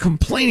 He was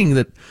complaining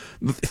that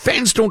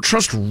fans don't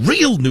trust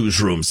real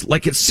newsrooms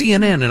like at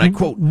CNN, and I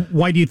quote,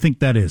 why do you think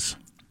that is?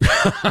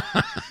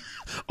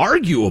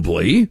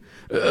 Arguably,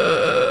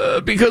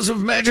 because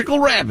of magical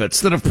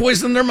rabbits that have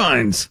poisoned their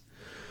minds.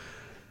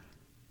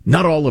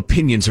 Not all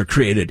opinions are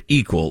created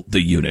equal, the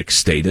eunuch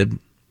stated.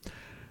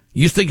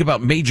 You think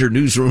about major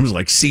newsrooms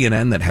like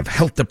CNN that have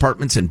health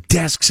departments and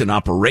desks and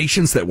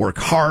operations that work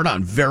hard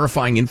on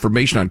verifying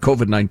information on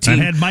COVID-19.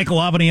 And had Michael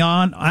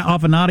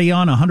Avenatti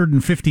on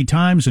 150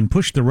 times and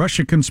pushed the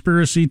Russia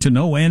conspiracy to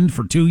no end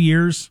for 2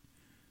 years.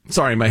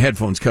 Sorry, my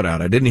headphones cut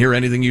out. I didn't hear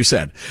anything you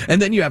said.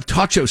 And then you have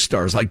talk show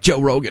stars like Joe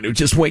Rogan who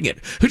just wing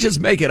it, who just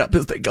make it up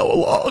as they go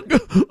along.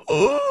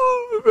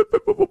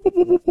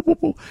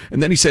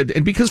 And then he said,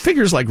 and because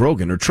figures like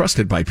Rogan are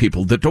trusted by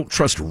people that don't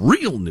trust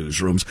real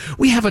newsrooms,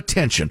 we have a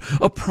tension,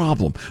 a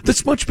problem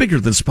that's much bigger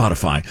than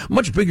Spotify,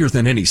 much bigger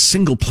than any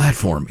single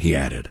platform, he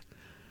added.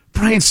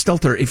 Brian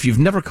Stelter, if you've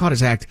never caught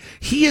his act,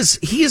 he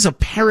is a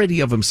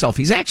parody of himself.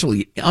 He's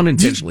actually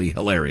unintentionally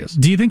hilarious.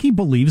 Do you think he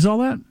believes all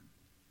that?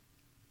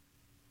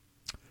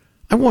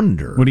 I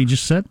wonder. What he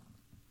just said?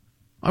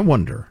 I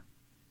wonder.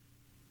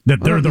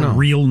 That they're the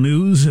real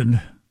news and...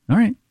 All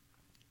right.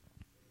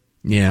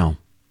 Yeah.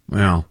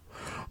 Well.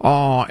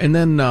 Oh, and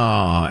then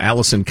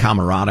Allison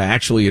Camerata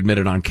actually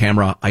admitted on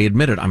camera, I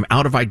admit it, I'm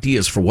out of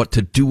ideas for what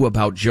to do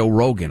about Joe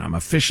Rogan. I'm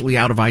officially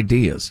out of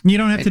ideas. You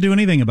don't have to do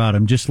anything about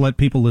him. Just let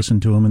people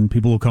listen to him and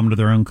people will come to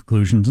their own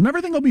conclusions and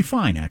everything will be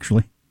fine,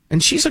 actually.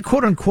 And she's a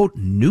quote-unquote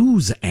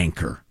news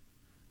anchor,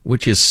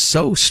 which is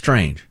so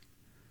strange.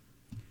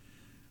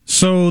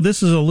 So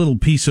this is a little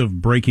piece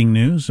of breaking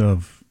news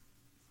of,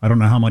 I don't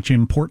know how much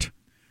import.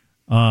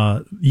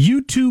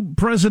 YouTube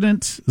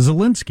President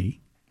Zelensky,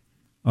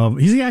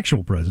 he's the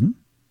actual president.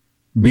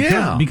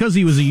 Because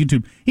he was a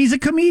YouTube, he's a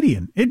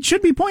comedian. It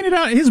should be pointed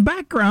out, his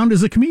background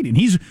is a comedian.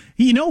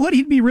 You know what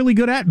he'd be really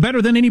good at,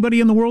 better than anybody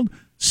in the world?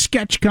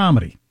 Sketch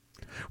comedy.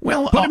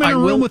 Well, put him in a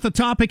room with a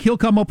topic, he'll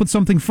come up with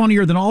something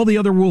funnier than all the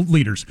other world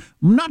leaders.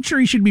 I'm not sure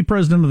he should be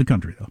president of the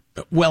country, though.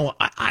 Well,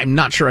 I'm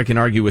not sure I can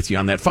argue with you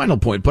on that final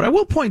point, but I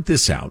will point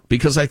this out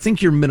because I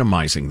think you're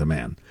minimizing the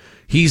man.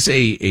 He's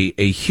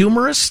a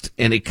humorist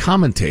and a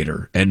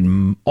commentator,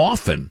 and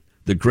often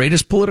the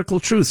greatest political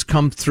truths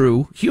come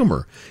through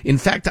humor. In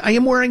fact, I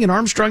am wearing an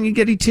Armstrong and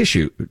Getty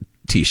T-shirt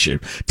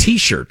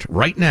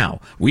right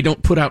now. We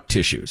don't put out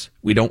tissues.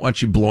 We don't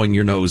want you blowing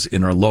your nose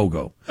in our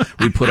logo.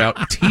 We put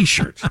out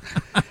T-shirts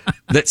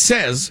that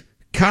says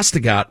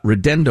Castigat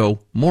Redendo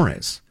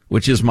Mores,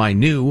 which is my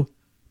new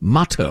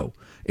motto.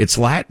 It's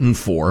Latin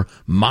for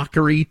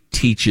mockery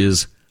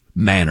teaches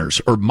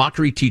manners, or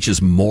mockery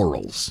teaches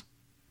morals.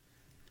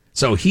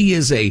 So he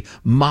is a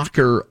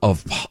mocker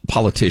of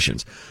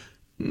politicians.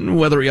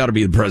 Whether he ought to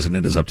be the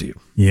president is up to you.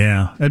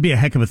 Yeah, that'd be a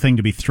heck of a thing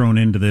to be thrown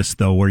into this,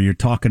 though, where you're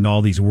talking to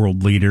all these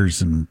world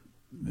leaders and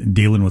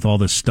dealing with all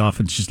this stuff.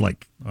 It's just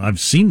like, I've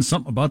seen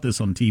something about this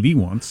on TV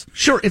once.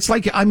 Sure, it's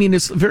like, I mean,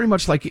 it's very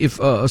much like if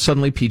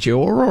suddenly P.J.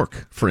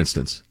 O'Rourke, for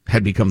instance,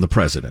 had become the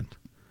president.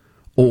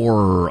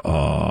 Or,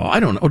 I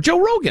don't know, Joe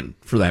Rogan,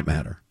 for that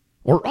matter.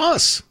 Or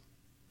us.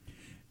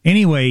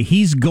 Anyway,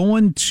 he's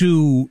going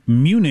to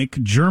Munich,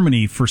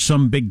 Germany, for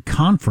some big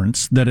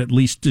conference that at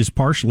least is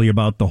partially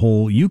about the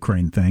whole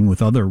Ukraine thing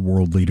with other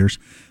world leaders.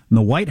 And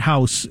the White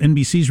House,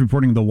 NBC's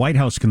reporting the White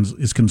House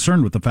is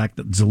concerned with the fact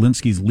that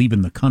Zelensky's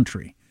leaving the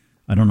country.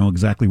 I don't know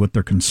exactly what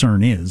their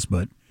concern is,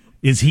 but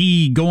is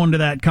he going to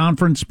that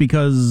conference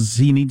because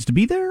he needs to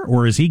be there?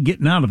 Or is he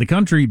getting out of the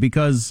country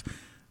because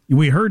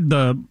we played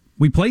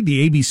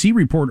the ABC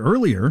report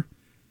earlier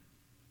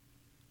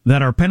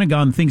that our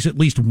Pentagon thinks at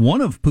least one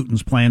of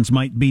Putin's plans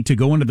might be to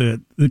go into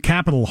the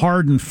capital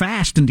hard and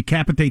fast and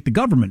decapitate the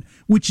government,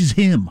 which is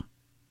him.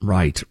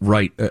 Right.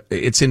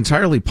 It's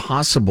entirely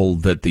possible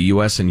that the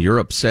U.S. and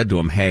Europe said to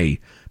him,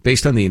 hey,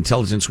 based on the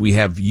intelligence we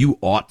have, you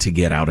ought to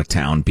get out of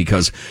town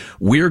because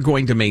we're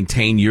going to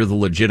maintain you're the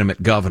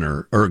legitimate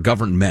governor or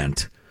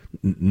government,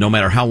 no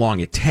matter how long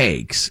it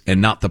takes,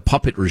 and not the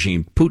puppet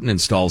regime Putin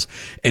installs.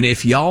 And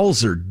if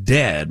y'alls are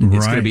dead,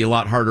 it's going to be a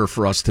lot harder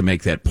for us to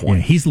make that point.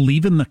 Yeah, he's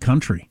leaving the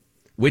country.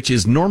 Which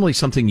is normally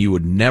something you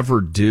would never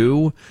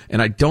do,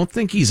 and I don't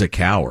think he's a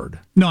coward.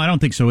 No, I don't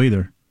think so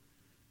either.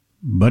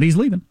 But he's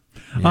leaving.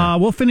 Yeah.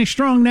 We'll finish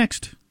strong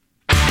next.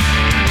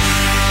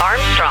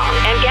 Armstrong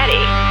and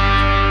Getty.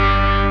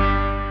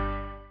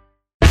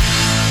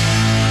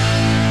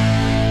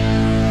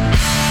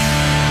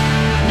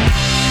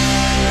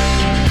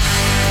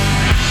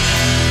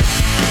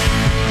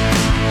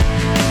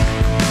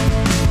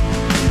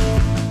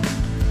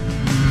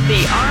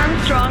 The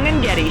Armstrong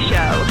and Getty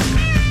Show.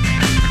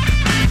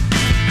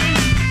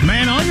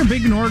 Man, all your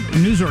big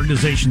news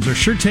organizations are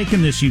sure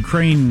taking this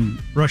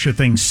Ukraine-Russia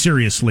thing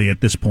seriously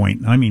at this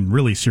point. I mean,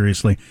 really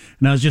seriously.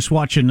 And I was just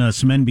watching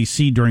some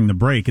NBC during the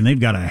break, and they've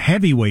got a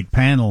heavyweight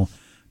panel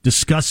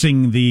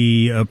discussing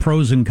the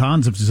pros and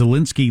cons of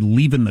Zelensky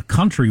leaving the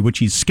country, which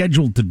he's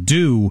scheduled to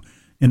do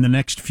in the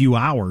next few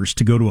hours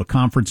to go to a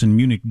conference in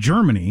Munich,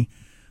 Germany.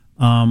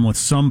 With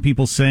some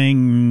people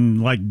saying,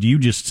 like you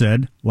just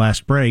said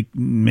last break,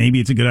 maybe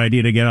it's a good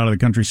idea to get out of the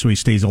country so he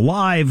stays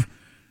alive,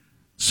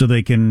 so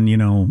they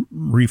can,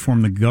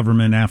 reform the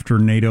government after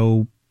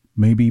NATO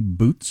maybe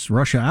boots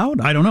Russia out.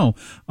 I don't know.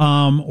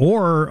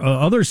 Or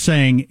others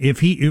saying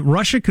if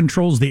Russia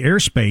controls the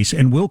airspace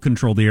and will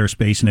control the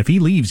airspace, and if he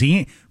leaves,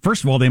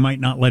 first of all, they might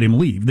not let him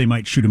leave. They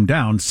might shoot him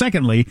down.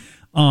 Secondly,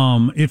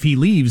 if he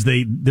leaves,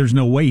 there's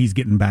no way he's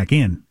getting back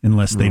in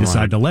unless they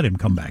decide to let him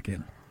come back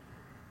in.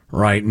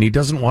 Right, and he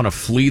doesn't want to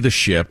flee the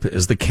ship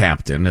as the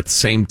captain. At the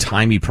same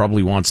time, he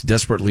probably wants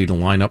desperately to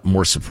line up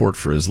more support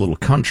for his little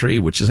country,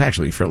 which is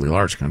actually a fairly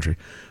large country.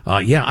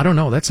 I don't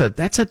know. That's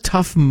a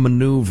tough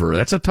maneuver.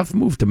 That's a tough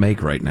move to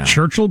make right now.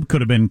 Churchill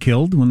could have been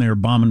killed when they were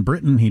bombing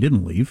Britain. He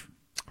didn't leave.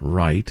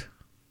 Right.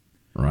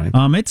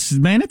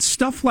 It's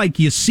stuff like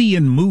you see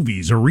in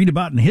movies or read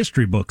about in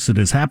history books that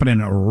is happening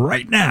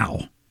right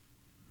now.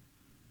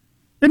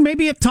 Then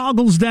maybe it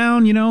toggles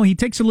down, he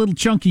takes a little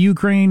chunk of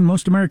Ukraine.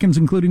 Most Americans,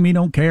 including me,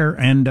 don't care,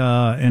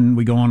 and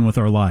we go on with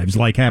our lives,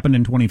 like happened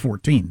in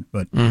 2014.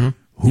 But who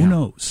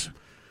knows?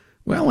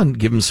 Well, and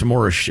give them some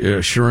more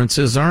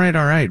assurances. All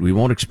right, we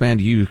won't expand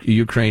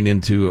Ukraine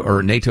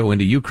or NATO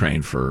into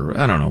Ukraine for,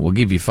 I don't know, we'll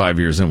give you 5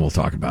 years and we'll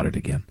talk about it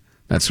again.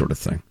 That sort of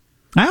thing.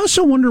 I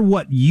also wonder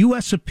what if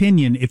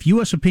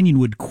U.S. opinion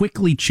would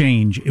quickly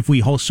change if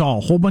we saw a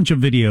whole bunch of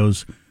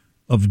videos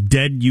of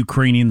dead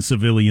Ukrainian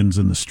civilians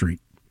in the street.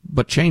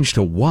 But change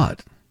to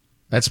what?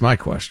 That's my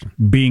question.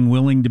 Being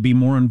willing to be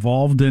more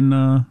involved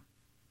in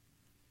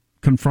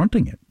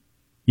confronting it.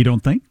 You don't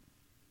think?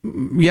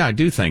 Yeah, I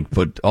do think.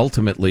 But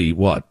ultimately,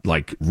 what?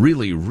 Like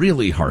really,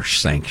 really harsh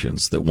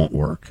sanctions that won't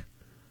work?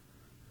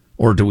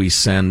 Or do we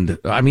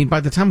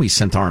by the time we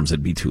sent arms,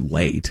 it'd be too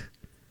late.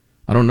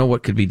 I don't know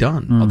what could be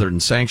done other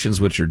than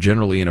sanctions, which are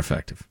generally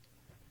ineffective.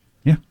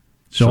 Yeah.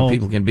 So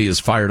people can be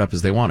as fired up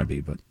as they want to be.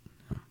 But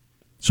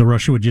so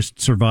Russia would just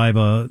survive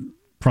a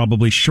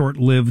probably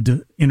short-lived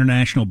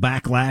international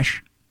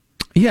backlash.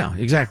 Yeah,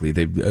 exactly.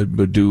 They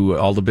would do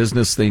all the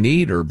business they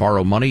need or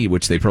borrow money,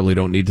 which they probably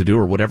don't need to do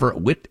or whatever,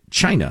 with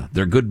China.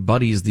 They're good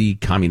buddies, the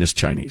communist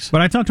Chinese.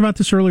 But I talked about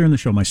this earlier in the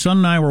show. My son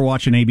and I were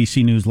watching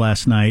ABC News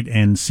last night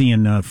and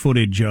seeing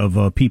footage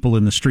of people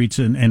in the streets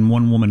and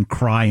one woman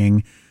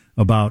crying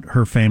about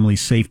her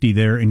family's safety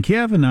there in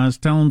Kiev. And I was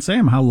telling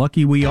Sam how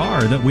lucky we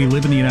are that we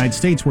live in the United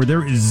States where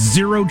there is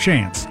zero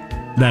chance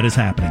that is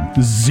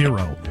happening.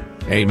 Zero.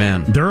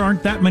 Amen. There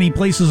aren't that many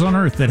places on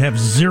Earth that have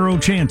zero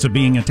chance of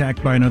being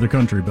attacked by another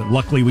country, but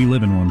luckily we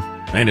live in one.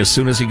 And as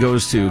soon as he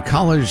goes to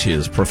college,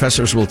 his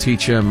professors will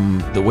teach him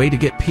the way to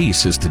get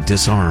peace is to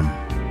disarm.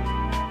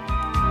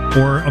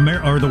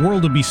 Or the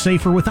world would be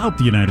safer without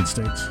the United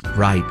States.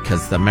 Right,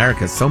 because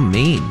America's so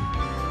mean.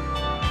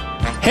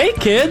 Hey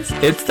kids,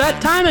 it's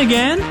that time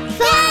again.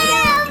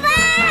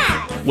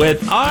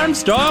 With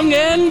Armstrong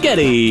and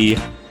Getty.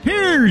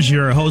 Here's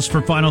your host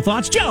for Final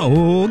Thoughts,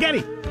 Joe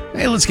Getty.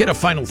 Hey, let's get a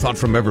final thought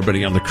from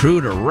everybody on the crew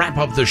to wrap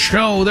up the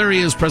show. There he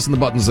is, pressing the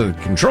buttons of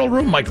the control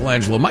room,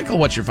 Michelangelo. Michael,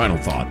 what's your final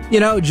thought?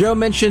 You know, Joe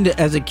mentioned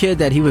as a kid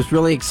that he was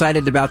really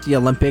excited about the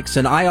Olympics,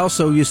 and I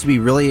also used to be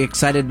really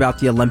excited about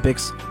the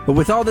Olympics. But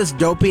with all this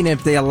doping,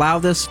 if they allow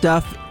this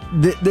stuff,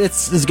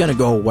 this is going to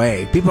go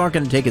away. People aren't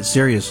going to take it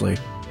seriously.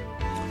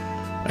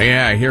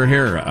 Yeah, here.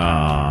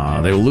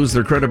 They will lose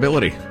their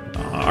credibility.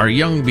 Our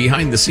young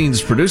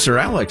behind-the-scenes producer,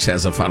 Alex,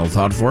 has a final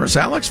thought for us.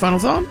 Alex, final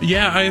thought?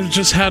 Yeah, I've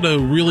just had a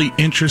really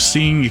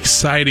interesting,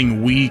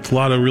 exciting week. A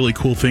lot of really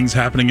cool things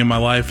happening in my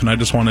life, and I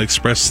just want to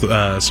express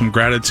some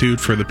gratitude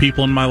for the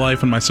people in my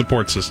life and my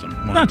support system.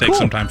 I want to take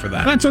some time for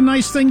that. That's a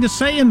nice thing to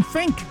say and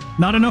think.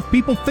 Not enough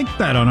people think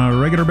that on a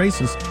regular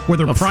basis,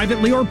 whether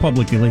privately or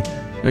publicly.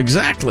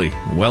 Exactly.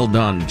 Well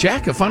done.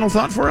 Jack, a final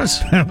thought for us?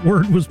 That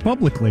word was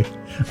publicly.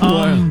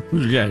 What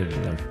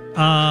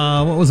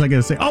was I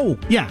going to say? Oh,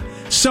 yeah.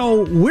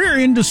 So we're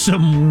into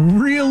some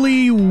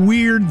really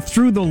weird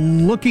through the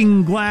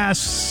looking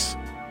glass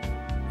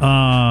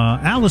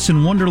Alice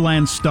in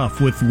Wonderland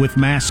stuff with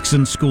masks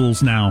in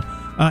schools now.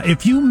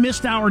 If you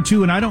missed hour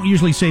 2, and I don't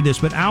usually say this,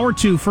 but hour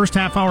 2, first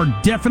half hour,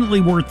 definitely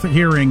worth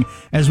hearing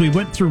as we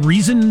went through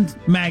Reason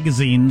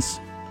Magazine's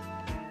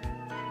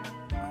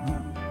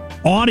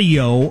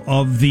audio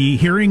of the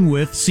hearing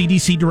with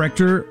CDC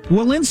Director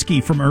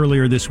Walensky from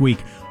earlier this week.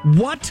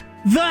 What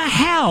the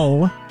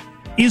hell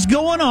is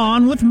going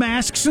on with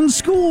masks in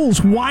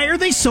schools? Why are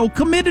they so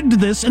committed to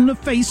this in the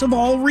face of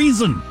all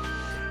reason?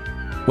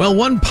 Well,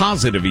 one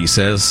positive, he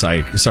says,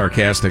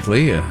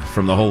 sarcastically,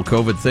 from the whole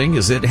COVID thing,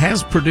 is it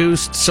has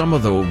produced some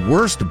of the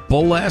worst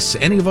bull-s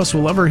any of us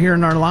will ever hear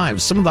in our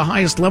lives. Some of the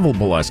highest level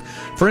bull-s.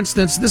 For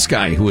instance, this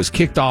guy who was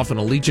kicked off an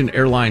Allegiant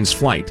Airlines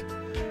flight.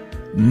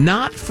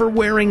 Not for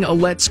wearing a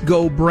Let's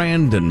Go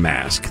Brandon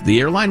mask. The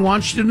airline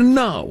wants you to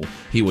know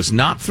he was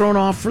not thrown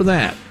off for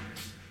that.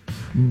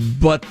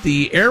 But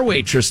the air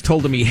waitress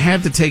told him he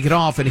had to take it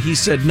off, and he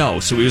said no.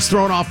 So he was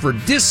thrown off for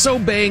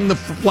disobeying the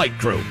flight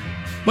crew,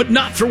 but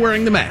not for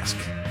wearing the mask.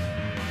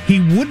 He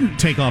wouldn't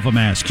take off a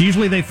mask.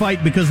 Usually they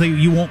fight because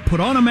you won't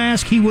put on a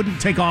mask. He wouldn't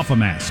take off a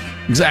mask.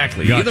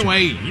 Exactly. Gotcha. Either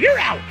way, you're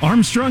out.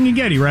 Armstrong and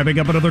Getty wrapping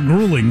up another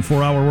grueling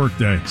 4-hour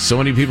workday. So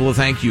many people to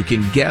thank. You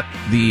can get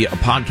the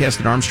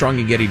podcast at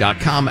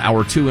ArmstrongandGetty.com,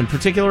 hour 2 in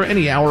particular,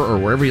 any hour or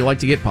wherever you like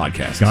to get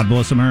podcasts. God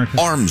bless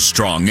America.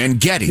 Armstrong and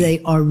Getty.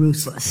 They are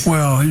ruthless.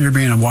 Well, you're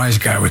being a wise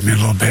guy with me a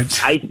little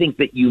bit. I think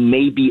that you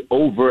may be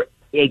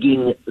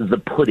over-egging the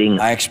pudding.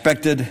 I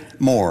expected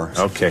more.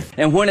 Okay.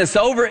 And when it's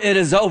over, it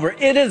is over.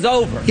 It is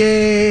over.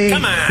 Yay.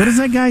 Come on. What does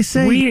that guy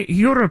say? We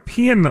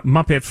European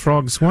Muppet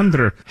frogs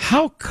wonder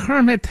how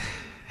Kermit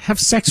have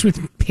sex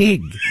with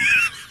pig.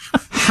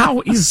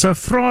 How is a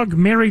frog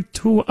married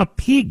to a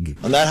pig?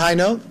 On that high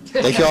note,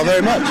 thank you all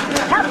very much.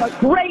 Have a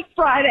great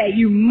Friday,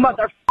 you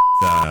mother...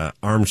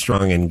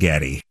 Armstrong and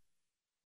Getty.